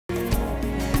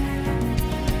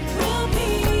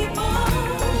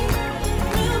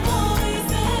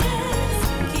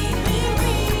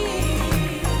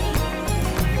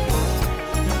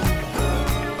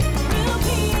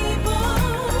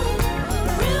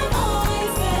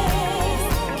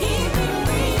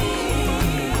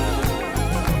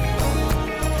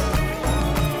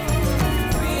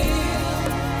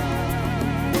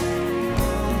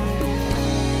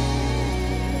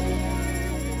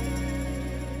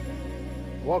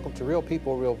Welcome to Real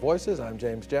People, Real Voices. I'm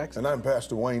James Jackson. And I'm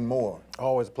Pastor Wayne Moore.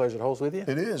 Always a pleasure to host with you.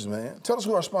 It is, man. Tell us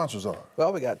who our sponsors are.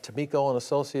 Well, we got Tamiko and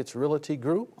Associates Realty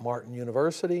Group, Martin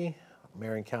University,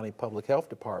 Marion County Public Health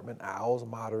Department, Owls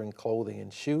Modern Clothing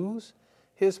and Shoes,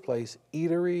 His Place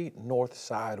Eatery, North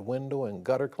Side Window and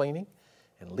Gutter Cleaning,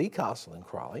 and Lee Castle in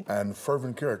Crawley. And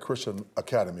Fervent Care Christian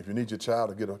Academy. If you need your child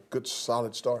to get a good,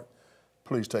 solid start,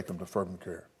 please take them to Fervent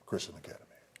Care Christian Academy.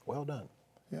 Well done.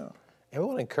 Yeah. And we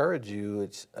want to encourage you,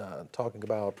 it's talking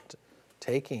about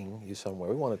taking you somewhere.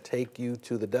 We want to take you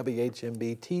to the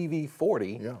WHMB TV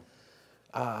 40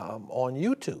 on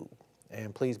YouTube.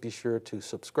 And please be sure to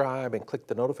subscribe and click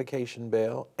the notification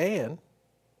bell and...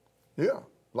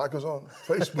 like us on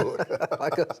Facebook.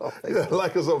 Like us on Facebook.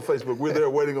 Like us on Facebook. We're there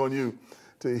waiting on you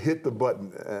to hit the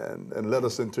button and let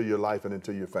us into your life and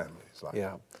into your family's life.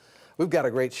 Yeah. We've got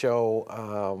a great show.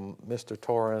 Mr.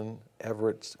 Torin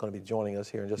Everett's going to be joining us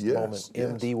here in just a moment.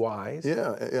 MD Wise.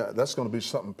 Yeah, that's going to be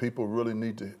something people really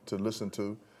need to listen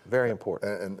to. Very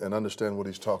important. And understand what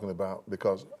he's talking about,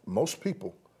 because most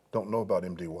people don't know about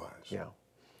MD Wise. Yeah.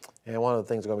 And one of the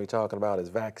things we're going to be talking about is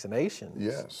vaccinations.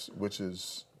 Yes, which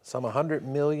is... Some 100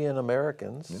 million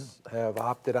Americans have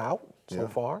opted out so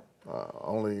far.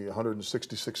 Only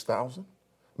 166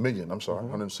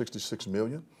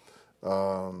 million.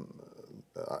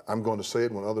 I'm going to say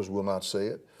it when others will not say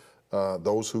it.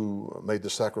 Those who made the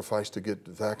sacrifice to get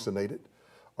vaccinated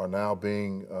are now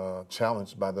being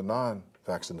challenged by the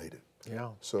non-vaccinated. Yeah.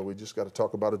 So we just got to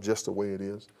talk about it just the way it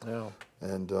is. Yeah.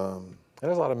 And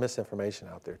there's a lot of misinformation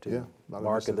out there too. Yeah.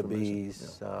 Mark of the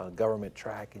beast, government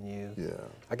tracking you. Yeah.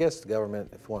 I guess the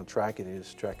government, if you want to track it,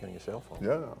 is tracking on your cell phone.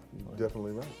 Yeah, you're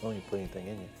definitely right. Don't even put anything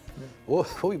in you. Yeah.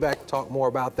 We'll be back to talk more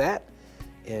about that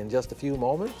in just a few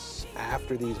moments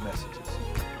after these messages.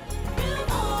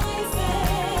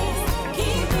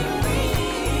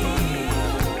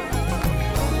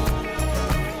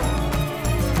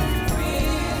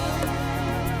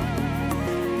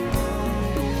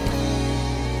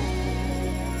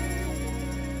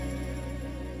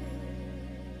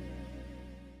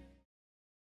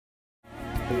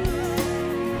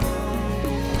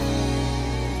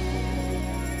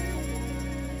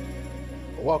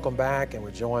 Welcome back, and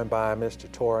we're joined by Mr.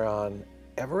 Torin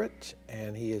Everett,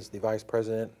 and he is the Vice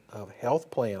President of Health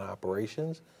Plan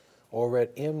Operations over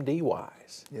at MD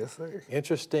Wise. Yes, sir.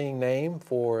 Interesting name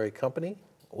for a company.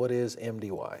 What is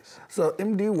MD Wise? So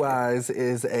MD Wise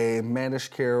is a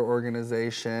managed care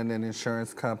organization and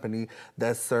insurance company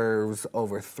that serves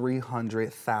over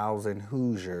 300,000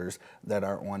 Hoosiers that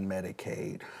are on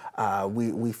Medicaid.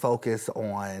 We focus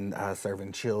on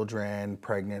serving children,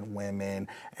 pregnant women,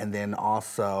 and then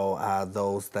also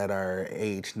those that are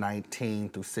age 19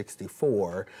 through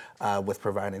 64 with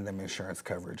providing them insurance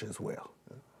coverage as well.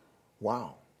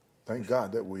 Wow. Thank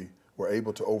God that we were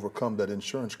able to overcome that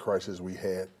insurance crisis we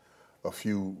had a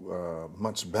few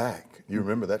months back. You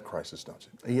remember that crisis, don't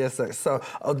you? Yes, sir. So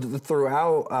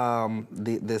throughout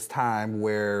this time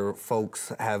where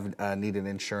folks have needed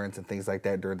insurance and things like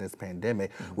that during this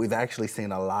pandemic, we've actually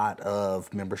seen a lot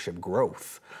of membership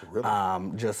growth.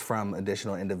 Really? Just from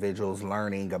additional individuals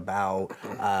learning about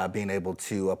being able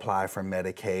to apply for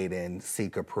Medicaid and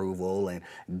seek approval and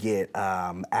get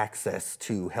access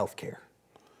to health care.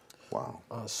 Wow.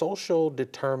 Social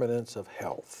determinants of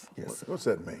health. Yes. What's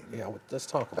that mean? Yeah, let's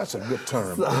talk about That's a good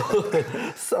term.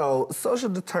 So social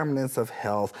determinants of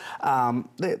health,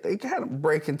 they kind of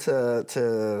break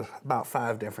into about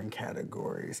 5 different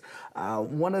categories.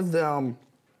 One of them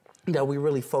that we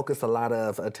really focus a lot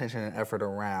of attention and effort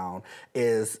around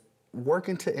is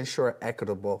working to ensure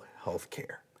equitable health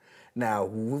care. Now,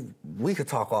 we could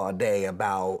talk all day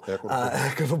about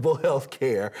equitable health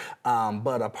care,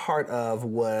 but a part of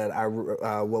what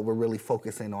we're really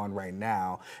focusing on right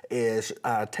now is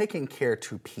taking care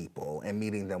to people and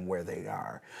meeting them where they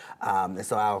are. And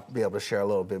so I'll be able to share a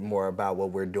little bit more about what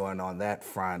we're doing on that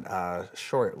front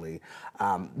shortly.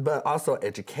 But also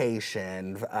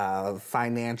education,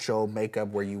 financial makeup,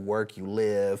 where you work, you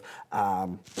live,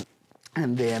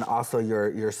 and then also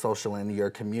your social and your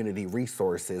community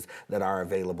resources that are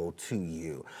available to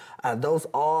you. Those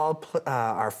all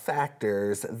are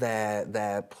factors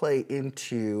that play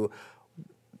into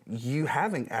you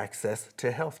having access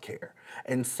to health care.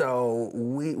 And so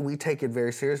we take it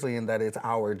very seriously in that it's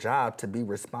our job to be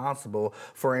responsible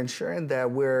for ensuring that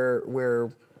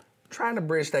we're trying to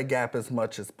bridge that gap as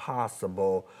much as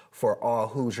possible for all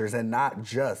Hoosiers and not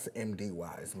just MD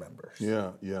Wise members.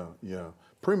 Yeah.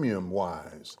 Premium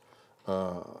Wise,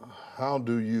 how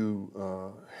do you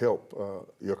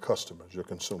help your customers, your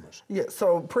consumers? Yeah,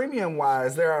 so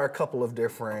premium-wise, there are a couple of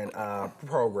different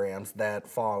programs that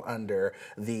fall under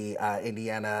the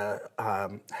Indiana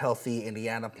Healthy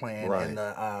Indiana Plan, Right. and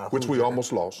the Which we Hoosier-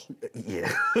 almost lost.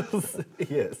 Yes,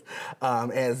 yes,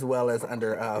 as well as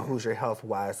under Hoosier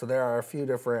Health-wise. So there are a few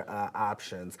different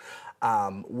options.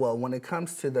 Well, when it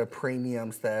comes to the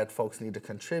premiums that folks need to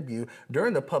contribute,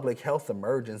 during the public health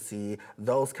emergency,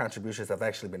 those contributions have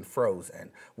actually been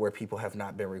frozen, where people have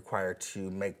not been required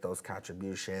to make those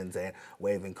contributions and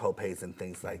waiving copays and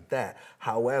things like that.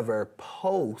 However,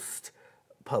 post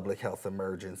public health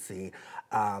emergency,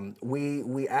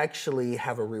 we actually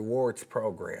have a rewards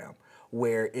program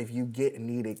where if you get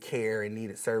needed care and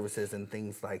needed services and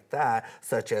things like that,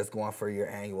 such as going for your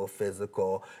annual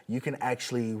physical, you can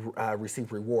actually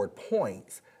receive reward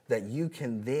points that you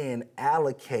can then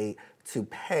allocate to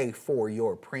pay for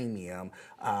your premium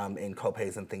and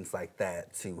copays and things like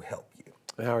that to help you.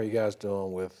 How are you guys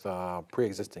doing with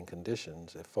pre-existing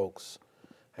conditions? If folks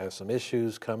have some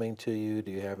issues coming to you,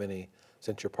 do you have any,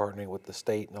 since you're partnering with the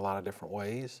state in a lot of different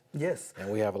ways? Yes.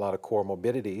 And we have a lot of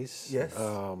comorbidities, Yes.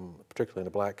 Particularly in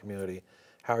the Black community.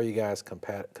 How are you guys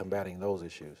combating those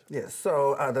issues? Yes,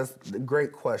 so that's a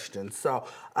great question. So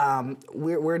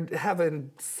we're having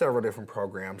several different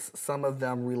programs. Some of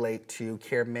them relate to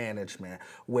care management,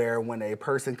 where when a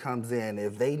person comes in,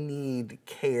 if they need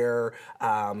care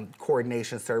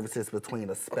coordination services between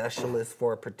a specialist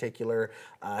for a particular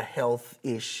health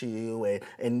issue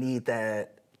and need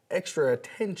that extra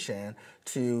attention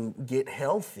to get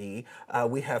healthy,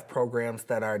 we have programs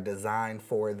that are designed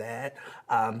for that.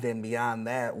 Then beyond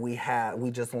that, we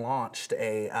just launched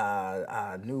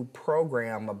a new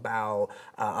program about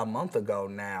a month ago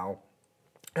now.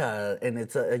 And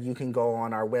it's you can go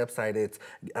on our website. It's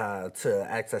to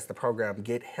access the program,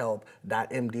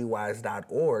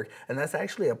 gethelp.mdwise.org, and that's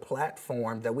actually a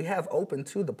platform that we have open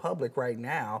to the public right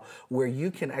now, where you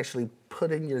can actually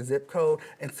put in your zip code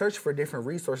and search for different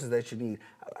resources that you need.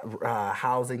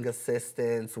 Housing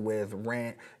assistance with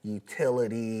rent,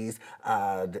 utilities,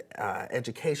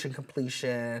 education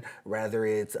completion, whether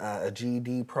it's a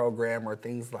GED program or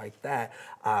things like that,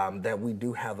 that we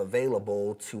do have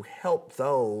available to help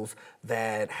those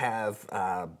that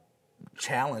have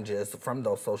challenges from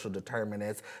those social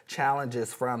determinants,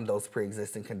 challenges from those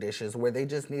pre-existing conditions where they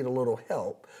just need a little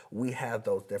help. We have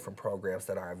those different programs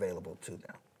that are available to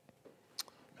them.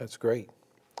 That's great.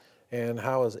 And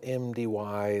how is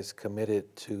MDWise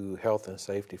committed to health and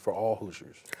safety for all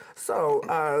Hoosiers? So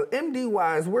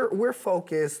MDWise, we're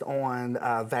focused on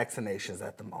vaccinations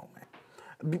at the moment.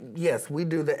 Yes, we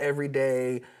do the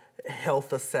everyday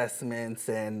health assessments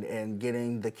and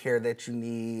getting the care that you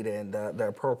need and the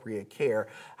appropriate care.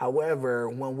 However,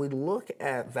 when we look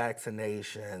at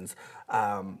vaccinations,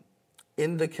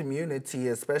 in the community,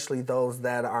 especially those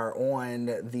that are on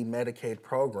the Medicaid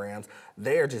programs,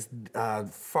 they are just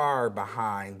far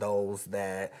behind those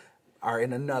that are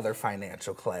in another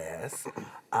financial class.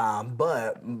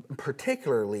 But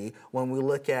particularly when we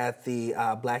look at the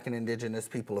Black and Indigenous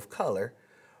people of color,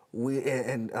 we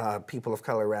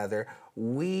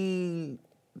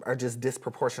are just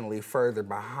disproportionately further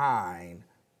behind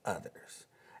others.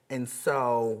 And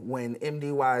so when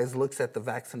MDWise looks at the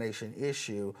vaccination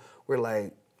issue, we're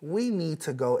like, we need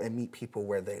to go and meet people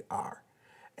where they are.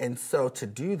 And so to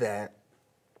do that,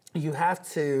 you have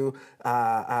to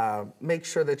make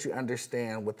sure that you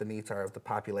understand what the needs are of the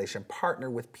population, partner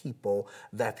with people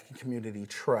that the community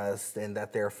trusts and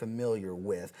that they're familiar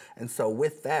with. And so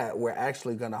with that, we're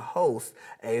actually going to host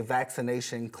a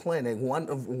vaccination clinic,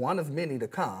 one of many to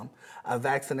come, a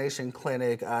vaccination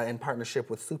clinic in partnership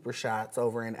with Super Shots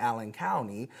over in Allen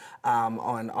County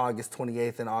on August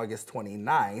 28th and August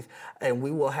 29th. And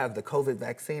we will have the COVID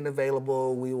vaccine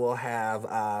available. We will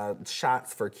have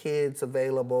shots for kids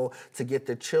available to get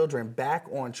the children back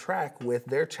on track with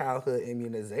their childhood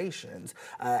immunizations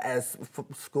as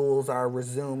schools are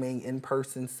resuming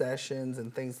in-person sessions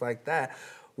and things like that.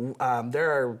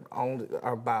 There are only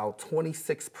about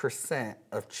 26%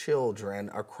 of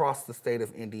children across the state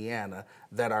of Indiana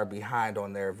that are behind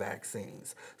on their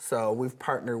vaccines. So we've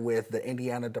partnered with the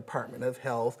Indiana Department of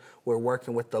Health. We're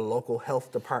working with the local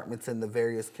health departments in the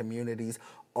various communities,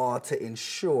 all to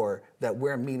ensure that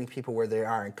we're meeting people where they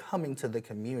are and coming to the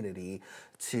community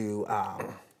to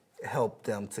help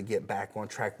them to get back on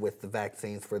track with the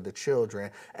vaccines for the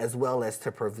children, as well as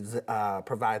to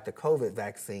provide the COVID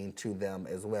vaccine to them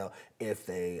as well if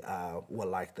they would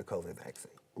like the COVID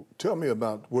vaccine. Tell me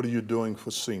about what are you doing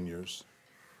for seniors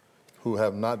who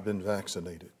have not been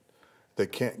vaccinated? They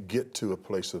can't get to a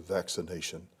place of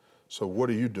vaccination. So what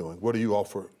are you doing? What do you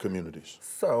offer communities?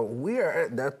 So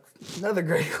that's another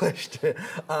great question.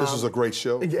 This is a great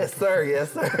show. Yes, sir.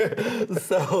 Yes, sir.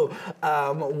 So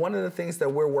one of the things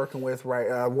that we're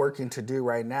working to do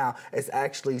right now is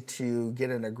actually to get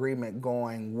an agreement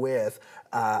going with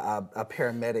a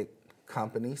paramedic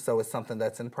company. So it's something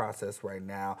that's in process right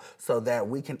now, so that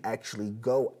we can actually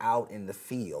go out in the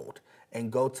field and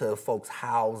go to folks'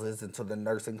 houses and to the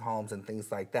nursing homes and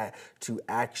things like that to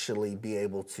actually be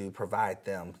able to provide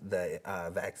them the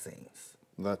vaccines.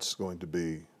 That's going to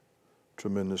be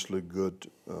tremendously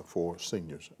good for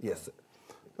seniors. Yes,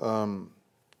 sir.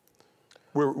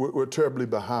 We're terribly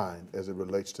behind as it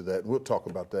relates to that. We'll talk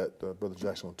about that. Brother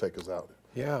Jackson will take us out.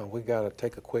 Yeah, we got to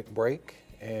take a quick break.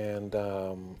 And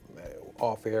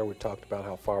off air, we talked about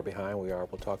how far behind we are.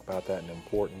 We'll talk about that and the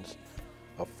importance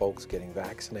of folks getting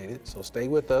vaccinated. So stay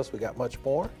with us. We got much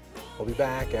more. We'll be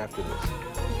back after this.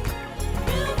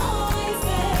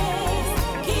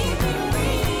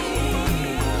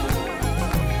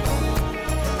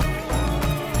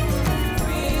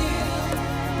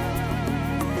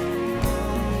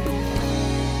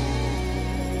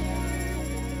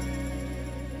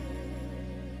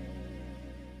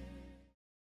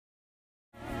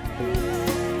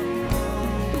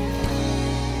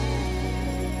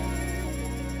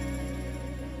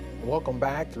 Welcome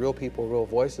back to Real People, Real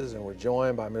Voices, and we're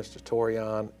joined by Mr.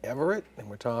 Torian Everett, and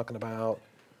we're talking about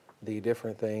the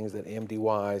different things that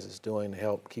MDWise is doing to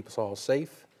help keep us all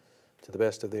safe to the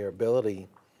best of their ability.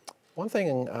 One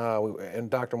thing, and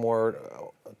Dr. Moore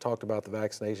talked about the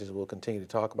vaccinations, we'll continue to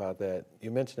talk about that. You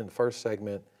mentioned in the first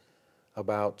segment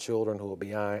about children who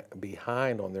are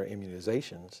behind on their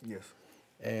immunizations. Yes.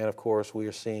 And of course, we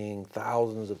are seeing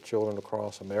thousands of children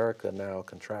across America now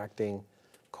contracting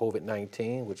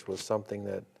COVID-19, which was something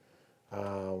that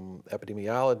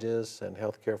epidemiologists and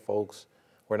healthcare folks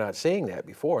were not seeing that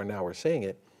before, and now we're seeing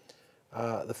it.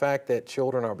 The fact that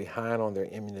children are behind on their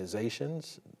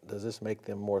immunizations, does this make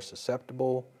them more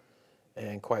susceptible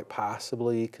and quite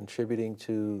possibly contributing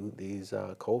to these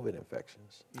COVID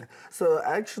infections? So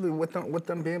actually, with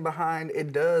them being behind,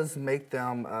 it does make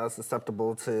them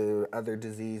susceptible to other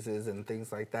diseases and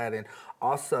things like that. And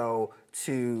also,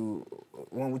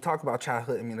 when we talk about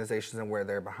childhood immunizations and where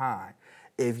they're behind,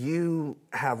 if you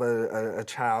have a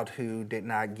child who did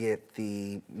not get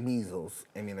the measles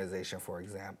immunization, for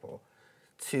example,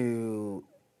 to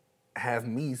have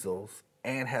measles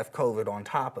and have COVID on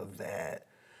top of that,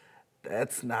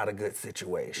 that's not a good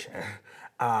situation.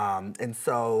 And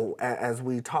so as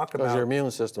we talk about— Because your immune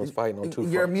system's fighting on two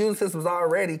fronts. Your immune system's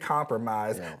already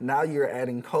compromised. Yeah. Now you're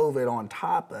adding COVID on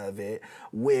top of it,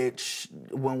 which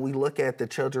when we look at the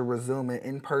children resuming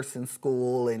in-person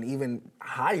school and even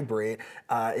hybrid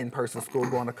in-person school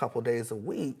going a couple days a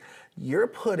week, you're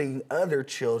putting other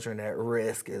children at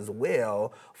risk as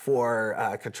well for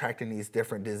contracting these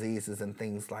different diseases and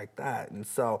things like that. And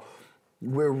so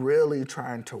we're really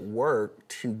trying to work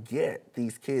to get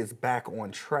these kids back on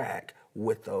track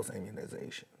with those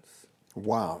immunizations.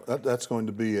 Wow, that's going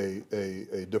to be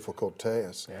a difficult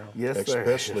task. Yeah. Yes, sir.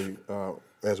 Especially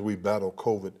as we battle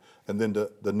COVID, and then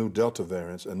the new Delta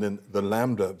variants, and then the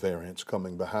Lambda variants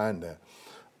coming behind that.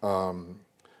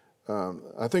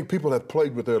 I think people have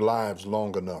played with their lives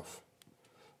long enough.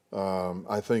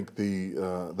 I think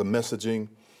the messaging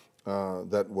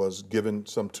that was given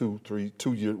some 2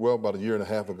 years, well, about a year and a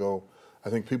half ago, I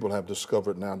think people have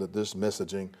discovered now that this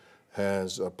messaging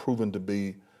has proven to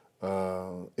be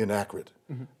inaccurate.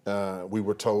 Mm-hmm. We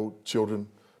were told children,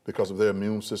 because of their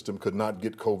immune system, could not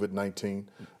get COVID-19,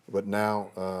 but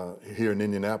now here in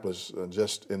Indianapolis,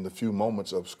 just in the few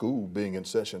moments of school being in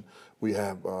session, we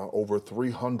have over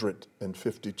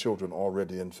 350 children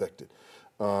already infected.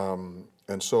 And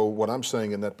so what I'm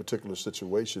saying in that particular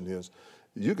situation is,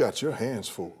 you got your hands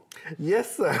full.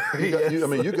 Yes, sir.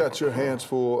 You got your hands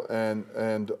full, and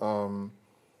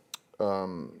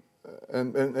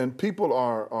people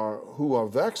are who are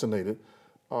vaccinated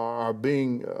are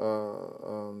being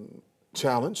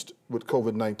challenged with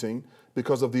COVID-19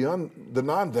 because of the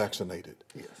non-vaccinated.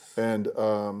 Yes. And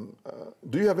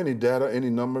do you have any data, any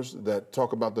numbers that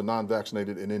talk about the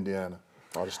non-vaccinated in Indiana?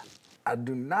 I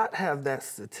do not have that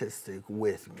statistic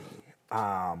with me.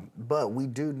 But we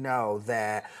do know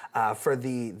that for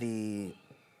the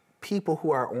people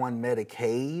who are on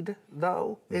Medicaid,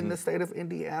 though, in the state of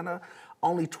Indiana,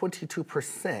 only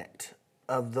 22%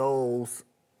 of those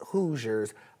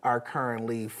Hoosiers are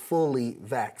currently fully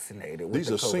vaccinated with These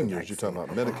the are COVID seniors vaccine. you're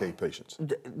talking about, Medicaid patients.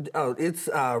 It's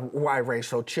wide range,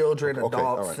 so children, Okay,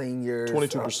 adults, all right. seniors.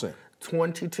 22%.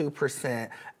 22%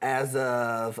 as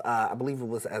of, I believe it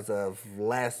was as of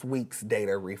last week's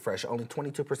data refresh, only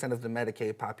 22% of the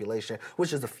Medicaid population,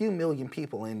 which is a few million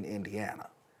people in Indiana,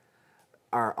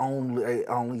 are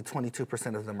only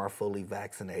 22% of them are fully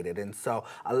vaccinated. And so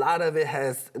a lot of it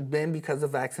has been because of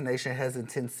vaccination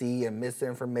hesitancy and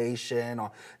misinformation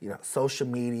on social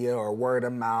media or word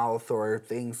of mouth or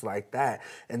things like that.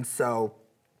 And so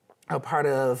a part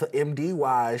of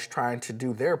MDWise trying to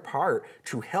do their part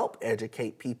to help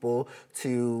educate people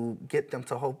to get them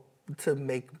to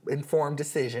make informed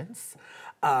decisions.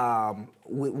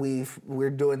 We're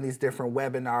doing these different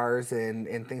webinars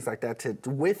and things like that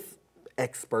with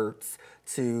experts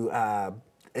to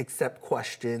accept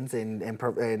questions and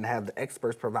have the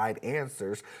experts provide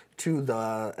answers to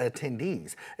the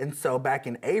attendees. And so back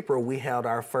in April, we held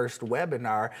our first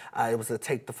webinar. It was a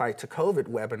Take the Fight to COVID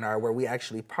webinar where we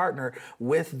actually partnered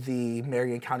with the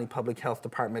Marion County Public Health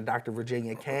Department. Dr.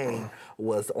 Virginia Kane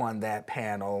was on that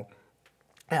panel.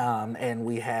 And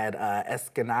we had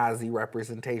Eskenazi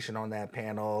representation on that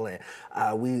panel. And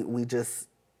we just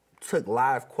took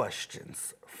live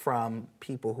questions from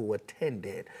people who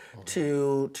attended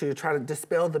to try to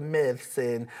dispel the myths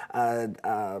and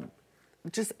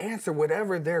just answer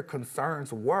whatever their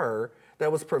concerns were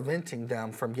that was preventing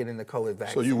them from getting the COVID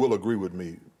vaccine. So you will agree with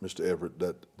me, Mr. Everett,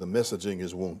 that the messaging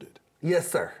is wounded?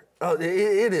 Yes, sir. Oh,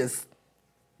 it is.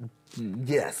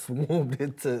 Yes,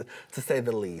 wounded to say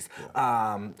the least.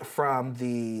 Yeah. From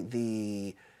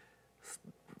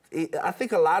I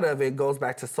think a lot of it goes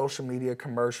back to social media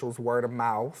commercials, word of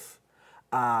mouth,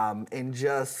 and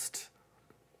just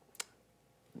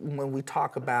when we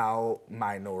talk about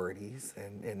minorities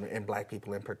and Black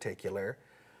people in particular,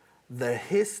 the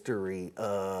history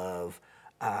of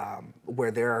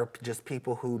where there are just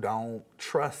people who don't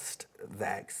trust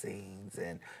vaccines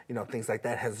and things like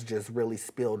that has just really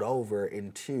spilled over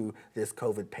into this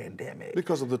COVID pandemic.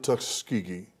 Because of the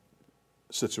Tuskegee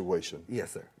situation.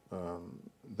 Yes, sir.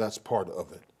 That's part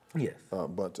of it. Yes.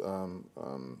 But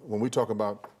when we talk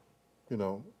about,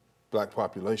 Black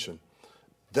population,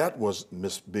 that was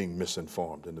being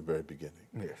misinformed in the very beginning.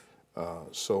 Yes.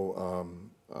 So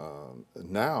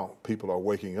now people are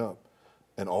waking up,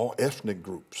 and all ethnic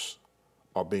groups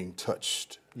are being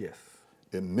touched. Yes.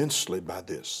 Immensely by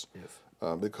this. Yes.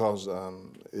 Because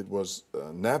it was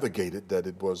navigated that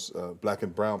it was Black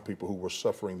and brown people who were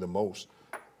suffering the most.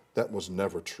 That was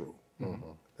never true.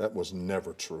 Mm-hmm. That was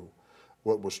never true.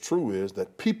 What was true is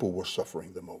that people were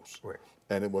suffering the most. Right.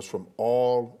 And it was from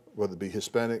all, whether it be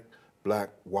Hispanic, Black,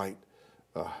 white,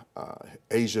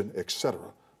 Asian, etc.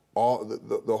 All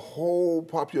the whole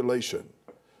population,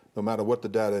 no matter what the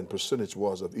data and percentage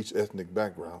was of each ethnic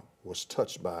background, was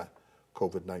touched by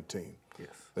COVID-19.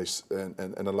 Yes.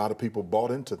 And a lot of people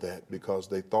bought into that because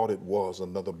they thought it was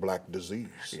another Black disease.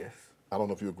 Yes. I don't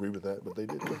know if you agree with that, but they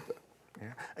did think that.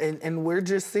 Yeah. And we're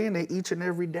just seeing it each and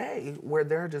every day where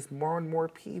there are just more and more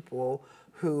people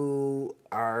who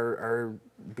are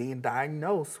being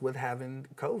diagnosed with having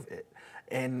COVID.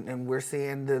 And we're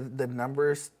seeing the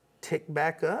numbers tick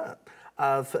back up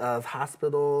of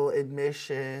hospital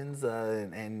admissions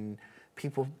and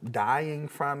people dying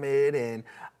from it. And,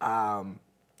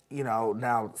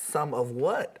 now some of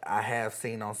what I have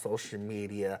seen on social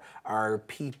media are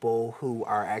people who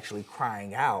are actually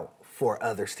crying out for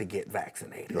others to get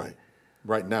vaccinated. Right.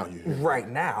 Right now, you hear. Right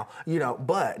now,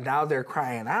 but now they're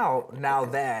crying out now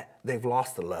that they've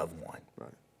lost a loved one.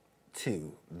 Right.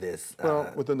 To this.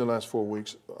 Well, within the last 4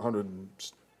 weeks,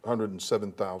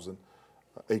 107,000,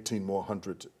 18 more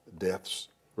hundred deaths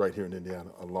right here in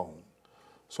Indiana alone.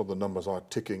 So the numbers are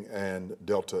ticking, and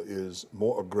Delta is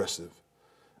more aggressive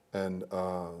and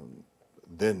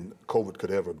than COVID could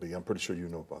ever be. I'm pretty sure you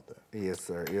know about that. Yes,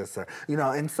 sir. Yes, sir.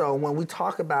 And so when we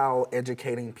talk about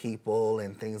educating people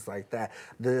and things like that,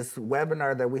 this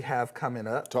webinar that we have coming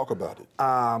up. Talk about it.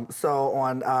 So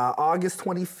on August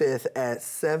 25th at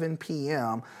 7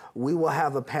 p.m., we will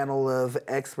have a panel of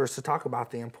experts to talk about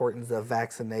the importance of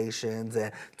vaccinations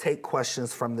and take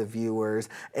questions from the viewers.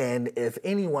 And if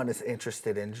anyone is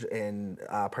interested in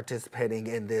participating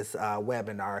in this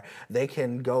webinar, they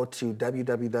can go to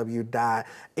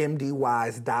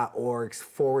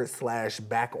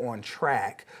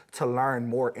www.mdwise.org/backontrack to learn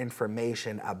more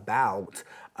information about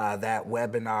that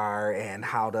webinar and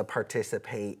how to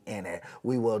participate in it.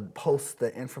 We will post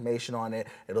the information on it.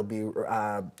 It'll be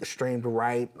streamed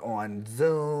right on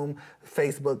Zoom,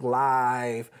 Facebook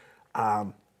Live,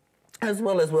 as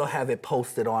well as we'll have it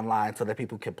posted online so that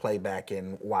people can play back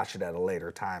and watch it at a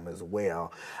later time as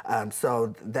well.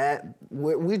 So that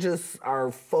we just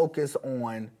are focused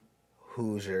on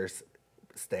Hoosiers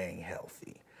staying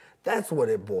healthy. That's what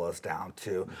it boils down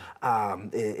to,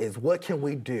 is what can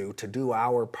we do to do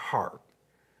our part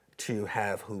to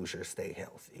have Hoosiers stay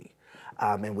healthy.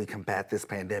 And we combat this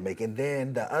pandemic. And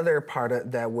then the other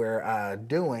part that we're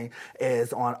doing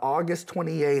is on August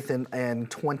 28th and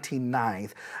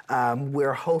 29th,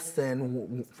 we're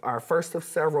hosting our first of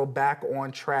several Back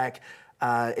on Track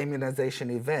immunization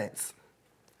events.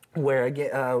 Where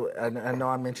again, I know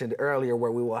I mentioned earlier, where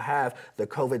we will have the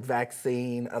COVID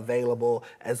vaccine available,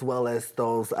 as well as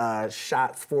those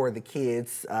shots for the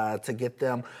kids to get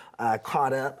them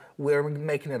caught up. We're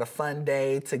making it a fun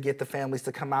day to get the families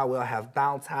to come out. We'll have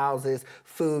bounce houses,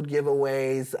 food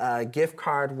giveaways, gift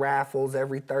card raffles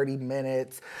every 30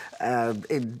 minutes,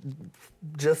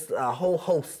 just a whole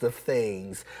host of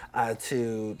things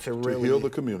to really heal the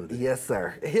community. Yes,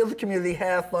 sir. Heal the community,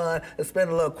 have fun, and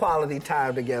spend a little quality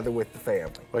time together with the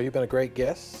family. Well, you've been a great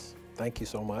guest. Thank you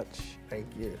so much. Thank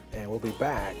you. And we'll be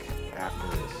back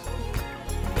after this.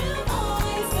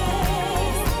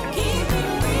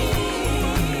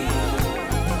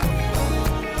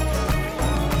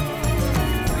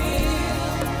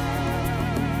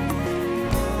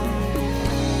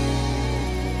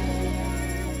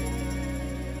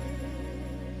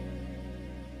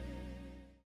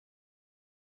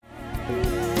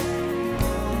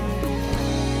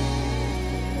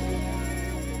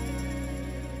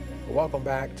 Welcome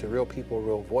back to Real People,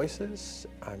 Real Voices.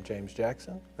 I'm James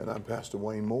Jackson. And I'm Pastor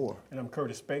Wayne Moore. And I'm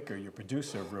Curtis Baker, your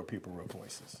producer of Real People, Real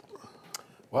Voices.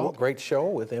 Well, great show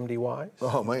with MD Wise.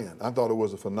 Oh, man, I thought it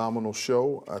was a phenomenal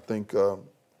show. I think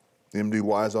MD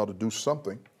Wise ought to do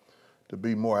something to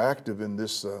be more active in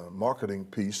this marketing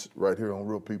piece right here on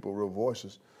Real People, Real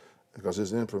Voices, because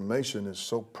his information is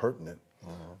so pertinent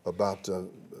about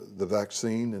the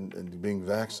vaccine and being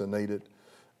vaccinated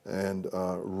and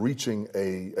reaching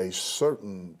a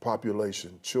certain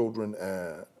population, children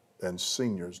and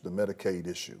seniors, the Medicaid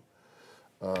issue.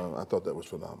 I thought that was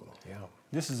phenomenal. Yeah.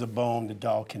 This is a bone the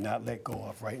dog cannot let go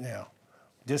of right now.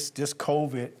 This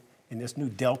COVID and this new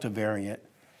Delta variant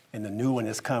and the new one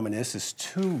that's coming, this is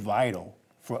too vital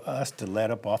for us to let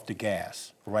up off the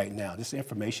gas right now. This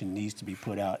information needs to be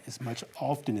put out as much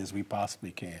often as we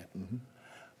possibly can. Mm-hmm.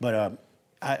 But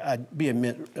I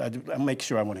make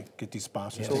sure I want to get these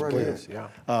sponsors. So right here. Yeah.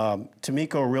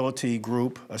 Tamiko Realty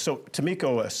Group,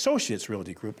 Tamiko Associates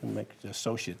Realty Group, and make the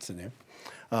associates in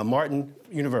there. Martin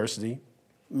University,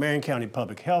 Marion County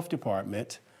Public Health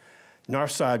Department,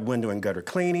 Northside Window and Gutter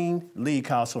Cleaning, Lee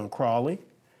Castle and Crawley,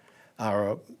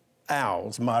 our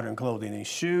Owls Modern Clothing and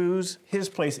Shoes, His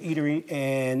Place Eatery,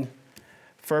 and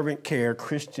Fervent Care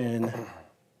Christian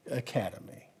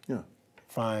Academy. Yeah.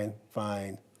 Fine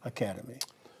academy.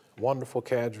 Wonderful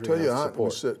cadre Tell your of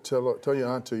aunt, support. tell your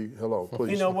auntie hello,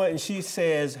 please. You know what? And she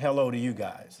says hello to you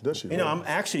guys. Does she? You know, I'm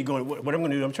actually going, what I'm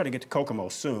going to do, I'm trying to get to Kokomo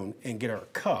soon and get her a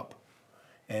cup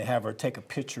and have her take a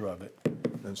picture of it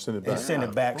And send it back. and send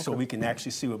it back so we can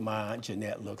actually see what my Aunt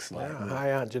Jeanette looks like.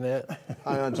 Hi, Aunt Jeanette.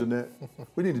 Hi, Aunt Jeanette.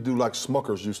 We need to do like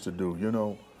Smuckers used to do, you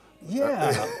know.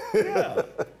 Yeah, yeah.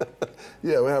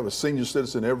 Yeah, we have a senior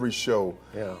citizen every show,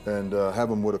 Yeah. and have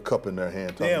them with a cup in their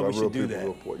hand. talking Yeah, we about should real do people, that.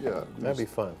 real poor. Yeah, That'd be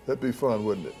fun. That'd be fun,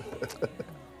 wouldn't it?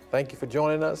 Thank you for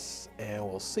joining us, and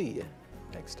we'll see you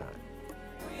next time.